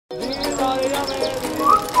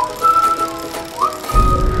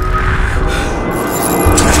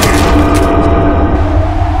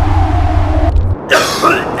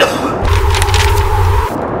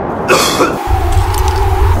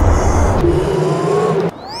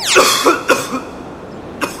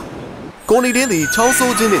နေတင်းသည်ချောင်း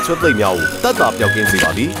ဆိုးခြင်းနှင့်ချွတ်သိမ့်များကိုတတ်တာပြောက်ကင်းစေ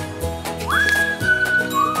ပါသည်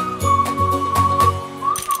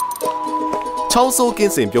ချောင်းဆိုးက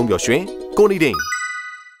င်းစင်ပြုံးပျော်ရွှင်ကိုနေတင်း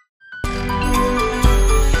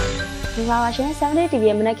ဒီပါပါရှင် 7day TV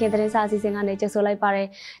ရဲ့မနက်ခင်းသတင်းစာအစီအစဉ်ကနေကြိုဆိုလိုက်ပါရယ်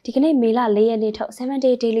ဒီကနေ့မေလ4ရက်နေ့ထုတ်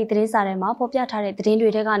 7day daily သတင်းစာထဲမှာဖော်ပြထားတဲ့သတင်းတွေ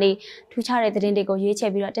ထဲကနေထူးခြားတဲ့သတင်းတွေကိုရွေးချ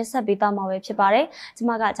ယ်ပြီးတော့တင်ဆက်ပေးသွားမှာပဲဖြစ်ပါတယ်ကျွန်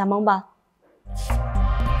မကဂျာမုံပါ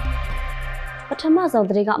ပထမဆုံး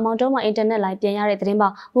သတင်းကမောင်တောမှာအင်တာနက်လိုင်းပြန်ရတဲ့သတင်းပါ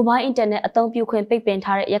မိုဘိုင်းအင်တာနက်အသုံးပြုခွင့်ပိတ်ပင်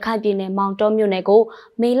ထားတဲ့ရခိုင်ပြည်နယ်မောင်တောမြို့နယ်ကို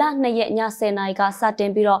မေလ2ရက်ည10:00နာရီကစတ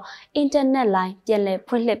င်ပြီးတော့အင်တာနက်လိုင်းပြန်လည်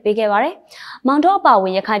ဖွင့်လှစ်ပေးခဲ့ပါတယ်။မောင်တောအပါအဝ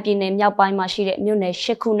င်ရခိုင်ပြည်နယ်မြောက်ပိုင်းမှာရှိတဲ့မြို့နယ်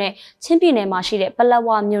10ခုနဲ့ချင်းပြည်နယ်မှာရှိတဲ့ပလက်ဝ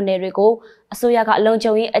မြို့နယ်တွေကိုအစိုးရကအလုံ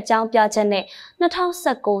ခြုံရေးအကြောင်းပြချက်နဲ့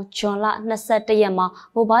2019ဇွန်လ21ရက်မှာ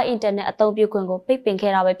မိုဘိုင်းအင်တာနက်အသုံးပြုခွင့်ကိုပိတ်ပင်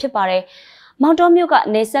ခဲ့တာပဲဖြစ်ပါတယ်။မောင်တောမြို့က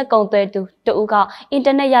နေဆက်ကုံသွဲသူတဦးကအင်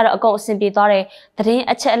တာနက်ရတော့အကုန်အဆင်ပြေသွားတယ်သတင်း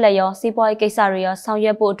အချက်အလက်ရောစီးပွားရေးကိစ္စတွေရောဆောင်ရွ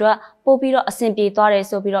က်ဖို့အတွက်ပို့ပြီးတော့အဆင်ပြေသွားတယ်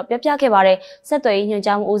ဆိုပြီးတော့ပြောပြခဲ့ပါတယ်ဆက်သွယ်ရေးညွှန်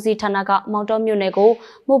ကြားမှုဦးစီးဌာနကမောင်တောမြို့နယ်ကို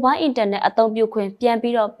မိုဘိုင်းအင်တာနက်အသုံးပြုခွင့်ပြန်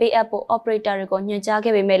ပြီးတော့ပေးအပ်ဖို့ operator တွေကိုညွှန်ကြား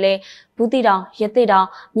ခဲ့ပေမဲ့လည်းဘူးတီတောင်ရသေတောင်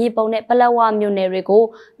မြေပုံနဲ့ပလက်ဝမြို့နယ်တွေကို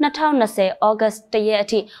2020 August 1ရက်အ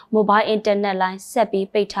ထိမိုဘိုင်းအင်တာနက်လိုင်းဆက်ပြီး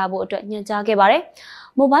ပိတ်ထားဖို့အတွက်ညွှန်ကြားခဲ့ပါတယ်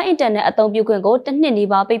မိုဘိုင်းအင်တာနက်အသုံးပြုခွင့်ကိုတစ်နှစ်နီး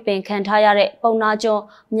ပါးပိတ်ပင်ခံထားရတဲ့ပုံနာကျွန်း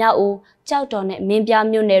မြောက်ဦးကြောက်တော်နဲ့မင်းပြား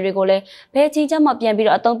မြို့နယ်တွေကိုလည်းဘယ်ချိန်ကျမှပြန်ပြီး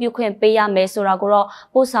တော့အသုံးပြုခွင့်ပေးရမယ်ဆိုတာကိုတော့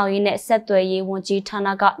ပို့ဆောင်ရေးနဲ့ဆက်သွယ်ရေးဝန်ကြီးဌာန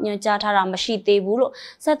ကညွှန်ကြားထားတာမရှိသေးဘူးလို့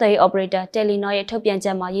ဆက်သွယ်ရေး operator Telenor ရဲ့ထုတ်ပြန်ချ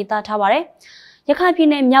က်မှာရေးသားထားပါတယ်။ရခိုင်ပြည်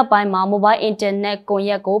နယ်မြောက်ပိုင်းမှာမိုဘိုင်းအင်တာနက်ကွန်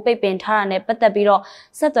ရက်ကိုပိတ်ပင်ထားတာနဲ့ပတ်သက်ပြီးတော့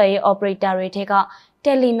ဆက်သွယ်ရေး operator တွေထဲက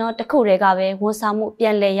Telenor တခုတည်းကပဲဝန်ဆောင်မှုပြ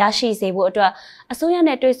န်လည်ရရှိစေဖို့အတွက်အစိုးရ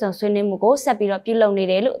နဲ့တွဲဆုံဆွေးနွေးမှုကိုဆက်ပြီးတော့ပြုလုပ်နေ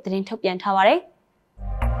တယ်လို့သတင်းထုတ်ပြန်ထားပါတယ်။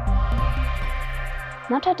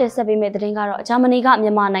နောက်ထပ်တင်ဆက်ပေးမယ့်သတင်းကတော့ဂျာမနီကမြ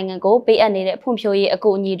န်မာနိုင်ငံကိုပေးအပ်နေတဲ့ဖွံ့ဖြိုးရေးအကူ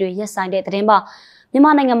အညီတွေရပ်ဆိုင်းတဲ့သတင်းပါ။မြန်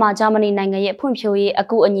မာနိုင်ငံမှာဂျာမနီနိုင်ငံရဲ့ဖွံ့ဖြိုးရေးအ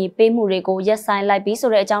ကူအညီပေးမှုတွေကိုရပ်ဆိုင်းလိုက်ပြီးဆို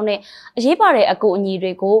တဲ့အကြောင်းနဲ့အရေးပါတဲ့အကူအညီ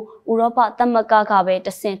တွေကိုဥရောပသမဂ္ဂကပဲတ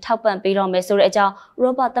ဆင့်ထောက်ပံ့ပေးတော့မယ်ဆိုတဲ့အကြောင်းဥ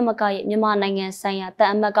ရောပသမဂ္ဂရဲ့မြန်မာနိုင်ငံဆိုင်ရာတ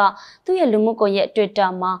န်အမတ်ကသူ့ရဲ့လူမှုကွန်ရက် Twitter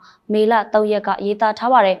မှာမေလ3ရက်ကရေးသား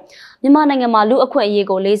ထားပါတယ်။မြန်မာနိုင်ငံမှာလူအခွင့်အရေး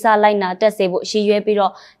ကိုလေးစားလိုက်နာတက်စေဖို့ရည်ရွယ်ပြီး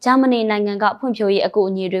တော့ဂျာမနီနိုင်ငံကဖွံ့ဖြိုးရေးအကူ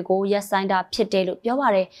အညီတွေကိုရပ်ဆိုင်းတာဖြစ်တယ်လို့ပြောပါ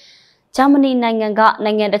တယ်။ဂျာမနီနိုင်ငံက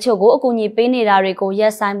နိုင်ငံတချို့ကိုအကူအညီပေးနေတာတွေကိုရ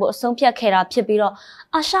ပ်ဆိုင်းဖို့အဆုံးဖြတ်ခဲ့တာဖြစ်ပြီးတော့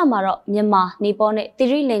အာရှမှာတော့မြန်မာ၊နီပေါနဲ့သီ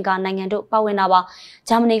ရိလင်္ကာနိုင်ငံတို့ပါဝင်တာပါ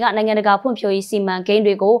ဂျာမနီကနိုင်ငံတကာဖွံ့ဖြိုးရေးစီမံကိန်း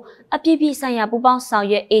တွေကိုအပြည်ပြည်ဆိုင်ရာပူးပေါင်းဆောင်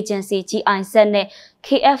ရွက် Agency GIZ နဲ့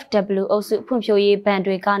KFW အုပ်စုဖွံ့ဖြိုးရေးဘဏ်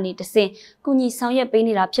တွေကနေတဆင့်ကူညီဆောင်ရွက်ပေး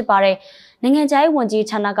နေတာဖြစ်ပါတယ်နိုင်ငံခြားရေးဝန်ကြီး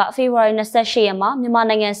ဌာနကဖေဖော်ဝါရီ28ရက်မှာမြန်မာ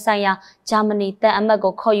နိုင်ငံဆိုင်ရာဂျာမနီတန်အမတ်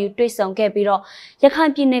ကိုခေါ်ယူတွေ့ဆုံခဲ့ပြီးတော့ရခို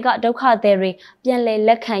င်ပြည်နယ်ကဒုက္ခသည်တွေပြန်လည်လ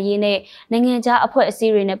က်ခံရေးနဲ့နိုင်ငံခြားအဖွဲ့အစ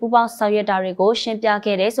ည်းတွေနဲ့ပူးပေါင်းဆောင်ရွက်တာတွေကိုရှင်းပြ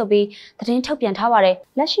ခဲ့တယ်ဆိုပြီးသတင်းထုတ်ပြန်ထားပါတယ်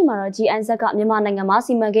လက်ရှိမှာတော့ GIZ ကမြန်မာနိုင်ငံမှာ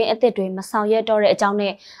စီမံကိန်းအသစ်တွေမဆောင်ရွက်တော့တဲ့အကြောင်း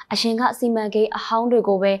နဲ့အရင်ကစီမံကိန်းအဟောင်းတွေ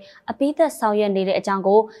ကိုပဲအပိသက်ဆောင်ရွက်နေတဲ့အကြောင်း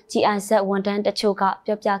ကို GIZ ဝန်ထမ်းတချို့က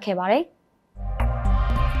ပြောပြခဲ့ပါတယ်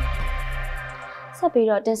ဆက်ပြီး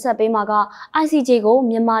တော့တင်ဆက်ပေးမှာက ICJ ကို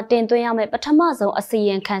မြန်မာတင်သွင်းရမယ့်ပထမဆုံးအစီရ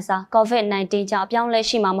င်ခံစာ COVID-19 ကြောင့်အပြောင်းလဲ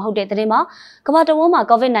ရှိမှာမဟုတ်တဲ့သတင်းမှာကမ္ဘာတဝန်းမှာ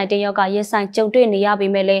COVID-19 ရောဂါရင်ဆိုင်ကြုံတွေ့နေရပေ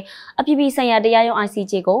မဲ့လည်းအပြည်ပြည်ဆိုင်ရာတရားရုံး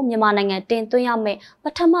ICJ ကိုမြန်မာနိုင်ငံတင်သွင်းရမယ့်ပ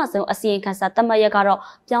ထမဆုံးအစီရင်ခံစာသတ်မှတ်ရက်ကတော့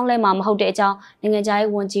ပြောင်းလဲမှာမဟုတ်တဲ့အကြောင်းနိုင်ငံခြား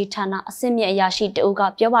ရေးဝန်ကြီးဌာနအဆင့်မြင့်အရာရှိတဦးက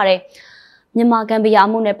ပြောပါတယ်မြန်မာဂမ်ဘီယာ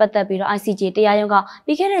အမှုနဲ့ပတ်သက်ပြီးတော့ ICJ တရားရုံးက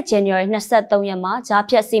ပြီးခဲ့တဲ့ January 23ရက်မှာဂျား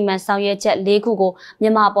ဖြတ်စီမံဆောင်ရွက်ချက်၄ခုကိုမြ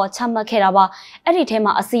န်မာအပေါ်ချမှတ်ခဲ့တာပါအဲ့ဒီထဲ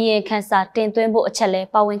မှာအစီရင်ခံစာတင်သွင်းဖို့အချက်လဲ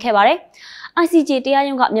ပါဝင်ခဲ့ပါတယ်ICJ တရား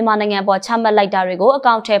ရုံးကမြန်မာနိုင်ငံပေါ်ချမှတ်လိုက်တာတွေကိုအ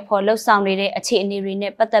ကောင့်ထဲပေါ်လှုပ်ဆောင်နေတဲ့အခြေအနေတွေ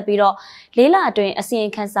နဲ့ပတ်သက်ပြီးတော့၄လအတွင်းအစီရ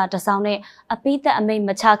င်ခံစာတစ်စောင်နဲ့အပိသက်အမိန့်မ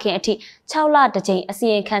ချခင်အထိ6လတစ်ကြိမ်အစီ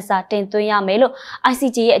ရင်ခံစာတင်သွင်းရမယ်လို့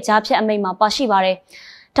ICJ ရဲ့အကြားဖြတ်အမိန့်မှာပါရှိပါတယ်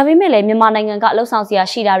ဒါပေမဲ့လည်းမြန်မာနိုင်ငံကလှုပ်ဆောင်စရာ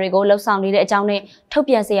ရှိတာတွေကိုလှုပ်ဆောင်နေတဲ့အကြောင်းနဲ့ထုတ်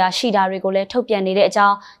ပြန်စရာရှိတာတွေကိုလည်းထုတ်ပြန်နေတဲ့အကြော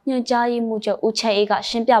င်းညွှန်ကြားရေးမှူးချုပ်ဦးချမ်းအေးက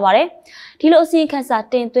ရှင်းပြပါတယ်။ဒီလိုအစီရင်ခံစာ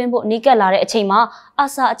တင်သွင်းဖို့နှီးကပ်လာတဲ့အချိန်မှာအာ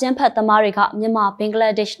ဆာအကြမ်းဖက်သမားတွေကမြန်မာဘင်္ဂ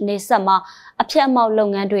လားဒေ့ရှ်နေဆက်မှာအဖျက်အမှောက်လု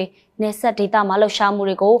ပ်ငန်းတွေနေဆက်ဒေသမှာလှုပ်ရှားမှု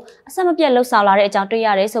တွေကိုအဆက်မပြတ်လှုပ်ဆောင်လာတဲ့အကြောင်းတွေ့ရ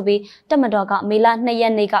တယ်ဆိုပြီးတပ်မတော်ကမေလ2ရ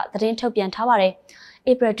က်နေ့ကသတင်းထုတ်ပြန်ထားပါတယ်။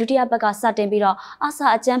 ဧပြီဒုတိယပတ်ကစတင်ပြီးတော့အာဆာ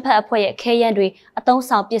အကြမ်းဖက်အဖွဲ့ရဲ့ခဲယမ်းတွေအသုံး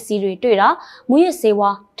ဆောင်ပစ္စည်းတွေတွေ့တာမူရစ်ဆေး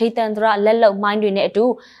ဝါးဒေသန္တရလက်လုံမိုင်းတွေနဲ့အတူ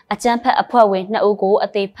အကြမ်းဖက်အဖွဲ့ဝင်2ဦးကိုအ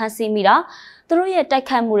သေးဖမ်းဆီးမိတာသူတို့ရဲ့တိုက်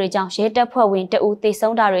ခိုက်မှုတွေကြောင့်ရဲတပ်ဖွဲ့ဝင်2ဦးသေ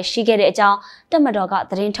ဆုံးတာတွေရှိခဲ့တဲ့အကြောင်းတပ်မတော်က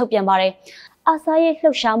သတင်းထုတ်ပြန်ပါတယ်အာဆာရဲ့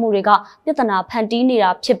လှုပ်ရှားမှုတွေကပြဿနာဖန်တီးနေတာ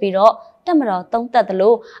ဖြစ်ပြီးတော့တပ်မတော်သုံးသက်သ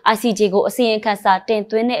လို ICJ ကိုအစီရင်ခံစာတင်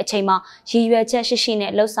သွင်းတဲ့အချိန်မှာရည်ရွယ်ချက်ရှိရှိ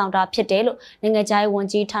နဲ့လှုပ်ဆောင်တာဖြစ်တယ်လို့နိုင်ငံခြားရေးဝန်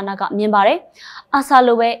ကြီးဌာနကမြင်ပါတယ်။အာဆာ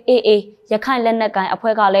လိုပဲ AA ရခိုင်လက်နက်ကိုင်အ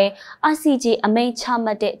ဖွဲ့ကလည်း ICJ အမိန့်ချမှ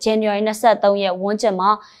တ်တဲ့ January 23ရက်ဝန်းကျင်မှာ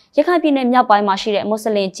ရခိုင်ပြည်နယ်မြောက်ပိုင်းမှာရှိတဲ့မွတ်စ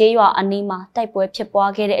လင်ကျေးရွာအနီးမှာတိုက်ပွဲဖြစ်ပွား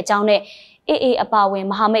ခဲ့တဲ့အကြောင်းနဲ့ AA အပါအဝင်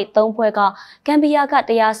မဟာမိတ်3ဖွဲ့ကဂမ်ဘီယာက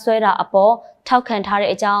တရားစွဲတာအပေါ်ထောက်ခံထား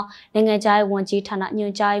တဲ့အကြောင်းနိုင်ငံခြားရေးဝန်ကြီးဌာနညွှ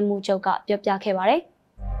န်ကြားရေးမှူးချုပ်ကပြောပြခဲ့ပါတယ်။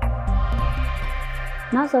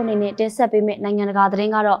နောက်ဆုံးအနေနဲ့တင်ဆက်ပေးမယ့်နိုင်ငံတကာသတ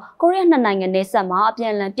င်းကတော့ကိုရီးယားနှစ်နိုင်ငံနယ်စပ်မှာအပြ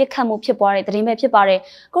န်အလှန်ပစ်ခတ်မှုဖြစ်ပွားတဲ့သတင်းပဲဖြစ်ပါတယ်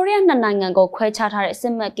။ကိုရီးယားနှစ်နိုင်ငံကိုခွဲခြားထားတဲ့စ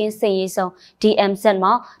စ်မှတ်ကင်းစစ်ရေးဆောင် DMZ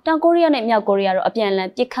မှာတောင်ကိုရီးယားနဲ့မြောက်ကိုရီးယားတို့အပြန်အလှန်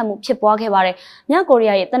ပစ်ခတ်မှုဖြစ်ပွားခဲ့ပါတယ်။မြောက်ကိုရီး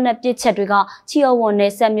ယားရဲ့တပ်နက်ပစ်ချက်တွေကချီအိုဝွန်န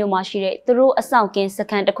ယ်စပ်မြို့မှာရှိတဲ့သူတို့အဆောင်ကင်းစ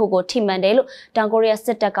ခန်းတစ်ခုကိုထိမှန်တယ်လို့တောင်ကိုရီးယားစ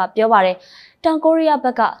စ်တပ်ကပြောပါတယ်။တောင်ကိုရီးယားဘ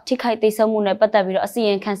က်ကထိခိုက်သိမ်းဆုံးမှုနဲ့ပတ်သက်ပြီးတော့အစီရ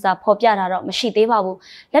င်ခံစာဖော်ပြတာတော့မရှိသေးပါဘူး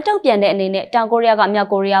။လက်တော့ပြန်တဲ့အနေနဲ့တောင်ကိုရီးယားကမြောက်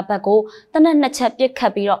ကိုရီးယားဘက်ကိုတနက်2ချက်ပစ်ခ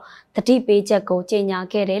တ်ပြီးတော့တတိပေးချက်ကိုကြေညာ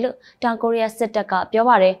ခဲ့တယ်လို့တောင်ကိုရီးယားစစ်တပ်ကပြော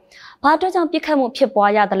ပါတယ်။ဘာအတွက်ကြောင့်ပစ်ခတ်မှုဖြစ်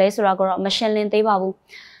ပွားရတယ်လဲဆိုတာကိုတော့မရှင်းလင်းသေးပါဘူး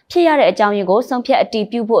။ဖြစ်ရတဲ့အကြောင်းရင်းကိုစုံဖြတ်အတည်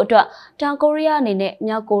ပြုဖို့အတွက်တောင်ကိုရီးယားအနေနဲ့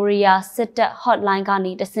မြောက်ကိုရီးယားစစ်တပ် hotline က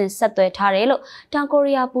နေတဆင့်ဆက်သွယ်ထားတယ်လို့တောင်ကို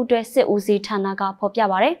ရီးယားပူးတွဲစစ်ဦးစီးဌာနကဖော်ပြ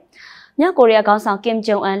ပါတယ်။မြောက်ကိုရီးယားခေါင်းဆောင်ကင်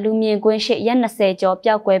ဂျုံအန်လူမြင်ကွင်းရှိရက်20ကျော်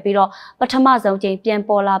ပျောက်ကွယ်ပြီးတော့ပထမဆုံးချိန်ပြန်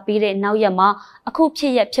ပေါ်လာပြီးတဲ့နောက်ရက်မှာအခုဖြ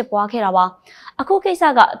စ်ပွားခဲ့တာပါအခုကိစ္စ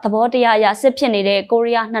ကသဘောတရားအရစစ်ဖြစ်နေတဲ့ကို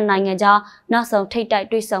ရီးယားနှစ်နိုင်ငံကြားနောက်ဆုံးထိပ်တိုက်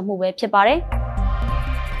တွေ့ဆုံမှုပဲဖြစ်ပါတယ်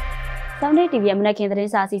။ဆောင်းနေ TV ရဲ့မနက်ခင်းသတ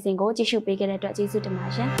င်းစာအစီအစဉ်ကိုကြည့်ရှုပေးခဲ့တဲ့အတွက်ကျေးဇူးတင်ပါ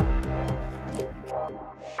ရှင်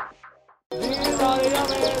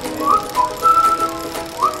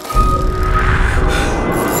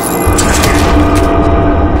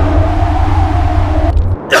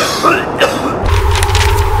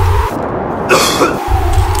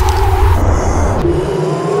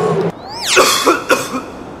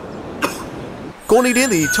ကိုနေတ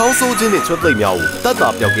င်းသည်ချောင်းဆိုးခြင်းနှင့်ချွတ်သိမ်းများကိုတတ်တာ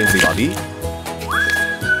ပြောက်ကင်းစေပါသည်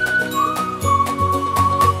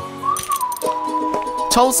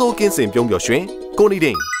ချောင်းဆိုးကင်းစင်ပြုံးပျော်ရွှင်ကိုနေတ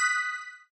င်း